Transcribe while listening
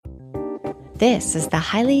This is the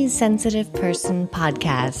Highly Sensitive Person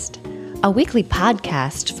Podcast, a weekly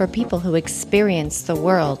podcast for people who experience the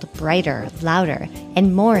world brighter, louder,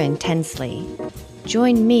 and more intensely.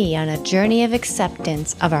 Join me on a journey of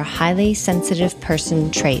acceptance of our highly sensitive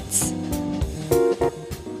person traits.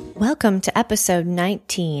 Welcome to episode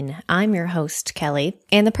 19. I'm your host, Kelly,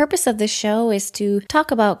 and the purpose of this show is to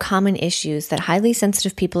talk about common issues that highly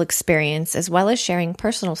sensitive people experience, as well as sharing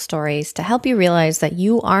personal stories to help you realize that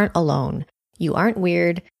you aren't alone, you aren't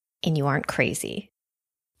weird, and you aren't crazy.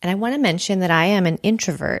 And I want to mention that I am an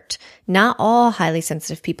introvert. Not all highly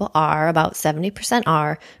sensitive people are, about 70%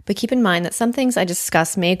 are, but keep in mind that some things I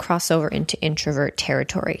discuss may cross over into introvert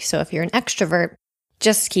territory. So if you're an extrovert,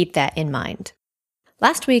 just keep that in mind.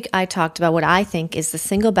 Last week, I talked about what I think is the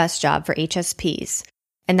single best job for HSPs,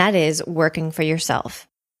 and that is working for yourself.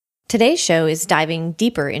 Today's show is diving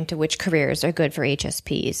deeper into which careers are good for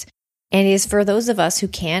HSPs, and is for those of us who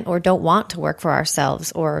can't or don't want to work for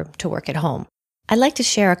ourselves or to work at home. I'd like to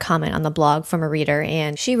share a comment on the blog from a reader,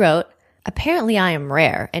 and she wrote, "Apparently I am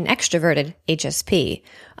rare, an extroverted HSP.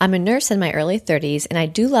 I'm a nurse in my early 30s, and I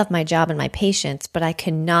do love my job and my patients, but I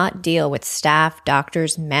cannot deal with staff,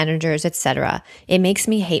 doctors, managers, etc. It makes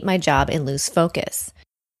me hate my job and lose focus.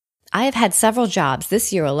 I have had several jobs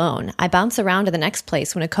this year alone. I bounce around to the next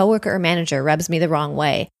place when a coworker or manager rubs me the wrong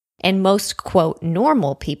way, and most, quote,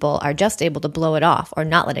 normal people are just able to blow it off or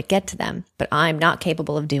not let it get to them, but I'm not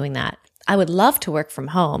capable of doing that. I would love to work from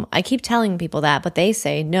home. I keep telling people that, but they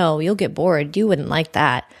say, no, you'll get bored. You wouldn't like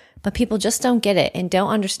that. But people just don't get it and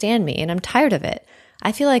don't understand me, and I'm tired of it.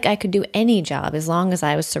 I feel like I could do any job as long as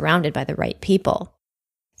I was surrounded by the right people."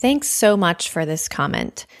 Thanks so much for this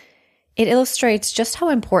comment. It illustrates just how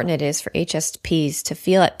important it is for HSPs to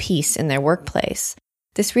feel at peace in their workplace.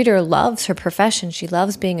 This reader loves her profession. She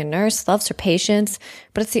loves being a nurse, loves her patients,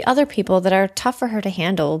 but it's the other people that are tough for her to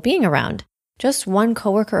handle being around. Just one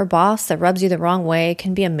coworker or boss that rubs you the wrong way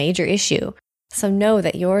can be a major issue, so know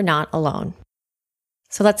that you're not alone.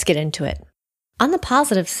 So let's get into it. On the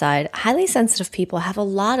positive side, highly sensitive people have a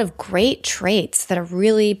lot of great traits that are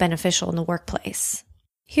really beneficial in the workplace.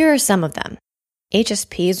 Here are some of them.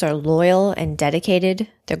 HSPs are loyal and dedicated.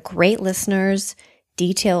 They're great listeners,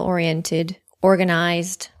 detail-oriented,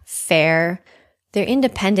 organized, fair. They're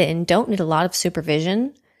independent and don't need a lot of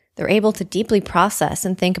supervision. They're able to deeply process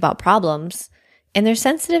and think about problems, and they're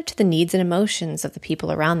sensitive to the needs and emotions of the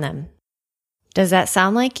people around them. Does that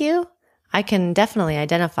sound like you? I can definitely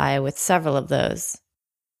identify with several of those.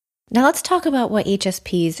 Now let's talk about what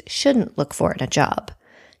HSPs shouldn't look for in a job.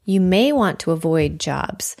 You may want to avoid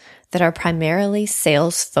jobs that are primarily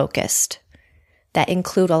sales-focused, that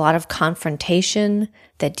include a lot of confrontation,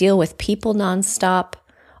 that deal with people nonstop,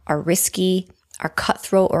 are risky, are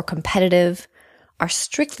cutthroat or competitive, are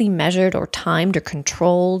strictly measured or timed or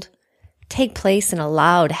controlled, take place in a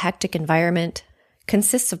loud, hectic environment,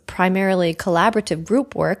 consists of primarily collaborative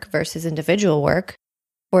group work versus individual work,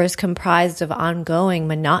 or is comprised of ongoing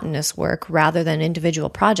monotonous work rather than individual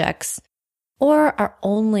projects, or are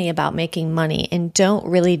only about making money and don't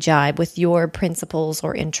really jibe with your principles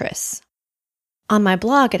or interests. On my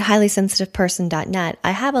blog at highlysensitiveperson.net,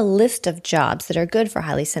 I have a list of jobs that are good for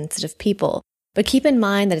highly sensitive people. But keep in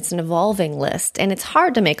mind that it's an evolving list, and it's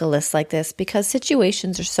hard to make a list like this because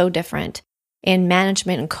situations are so different, and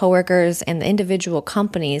management and coworkers and the individual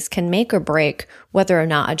companies can make or break whether or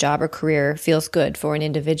not a job or career feels good for an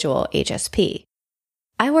individual HSP.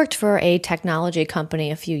 I worked for a technology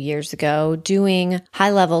company a few years ago doing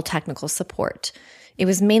high-level technical support. It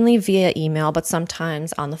was mainly via email, but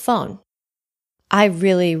sometimes on the phone. I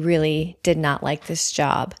really did not like this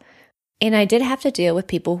job. And I did have to deal with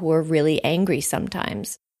people who were really angry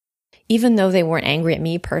sometimes. Even though they weren't angry at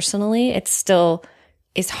me personally, it still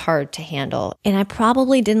is hard to handle. And I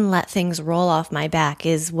probably didn't let things roll off my back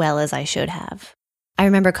as well as I should have. I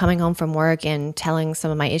remember coming home from work and telling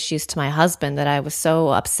some of my issues to my husband that I was so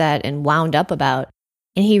upset and wound up about.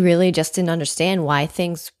 And he really just didn't understand why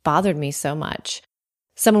things bothered me so much.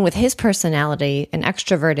 Someone with his personality, an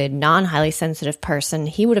extroverted, non-highly sensitive person,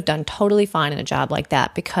 he would have done totally fine in a job like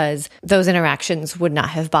that because those interactions would not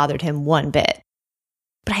have bothered him one bit.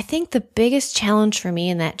 But I think the biggest challenge for me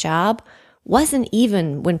in that job wasn't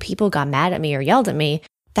even when people got mad at me or yelled at me.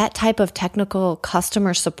 That type of technical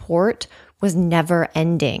customer support was never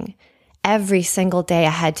ending. Every single day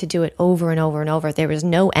I had to do it over and over and over. There was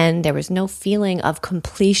no end. There was no feeling of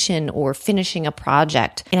completion or finishing a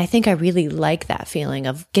project. And I think I really like that feeling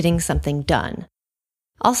of getting something done.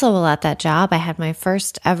 Also, while at that job, I had my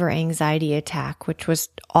first ever anxiety attack, which was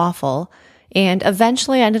awful. And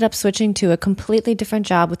eventually I ended up switching to a completely different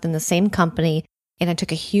job within the same company. And I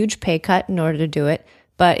took a huge pay cut in order to do it.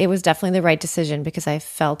 but it was definitely the right decision because I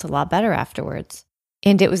felt a lot better afterwards.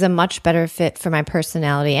 And it was a much better fit for my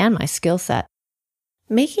personality and my skill set.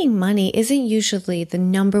 Making money isn't usually the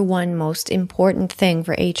number one most important thing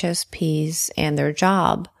for HSPs and their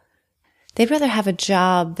job. They'd rather have a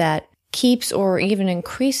job that keeps or even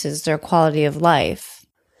increases their quality of life.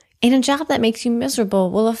 And a job that makes you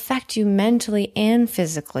miserable will affect you mentally and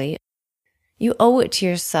physically. You owe it to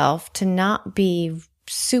yourself to not be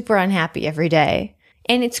super unhappy every day.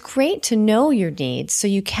 And it's great to know your needs so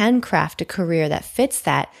you can craft a career that fits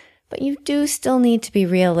that, but you do still need to be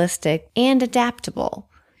realistic and adaptable.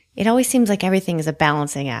 It always seems like everything is a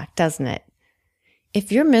balancing act, doesn't it?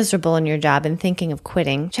 If you're miserable in your job and thinking of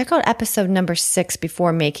quitting, check out episode number 6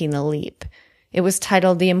 before making the leap. It was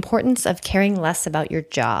titled The Importance of Caring Less About Your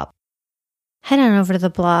Job. Head on over to the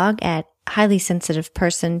blog at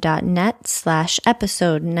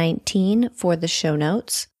highlysensitiveperson.net/episode 19 for the show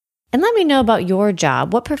notes. And let me know about your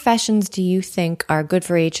job. What professions do you think are good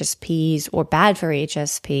for HSPs or bad for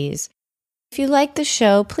HSPs? If you like the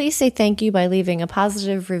show, please say thank you by leaving a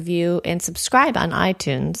positive review and subscribe on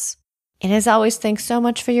iTunes. And as always, thanks so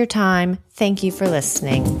much for your time. Thank you for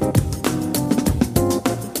listening.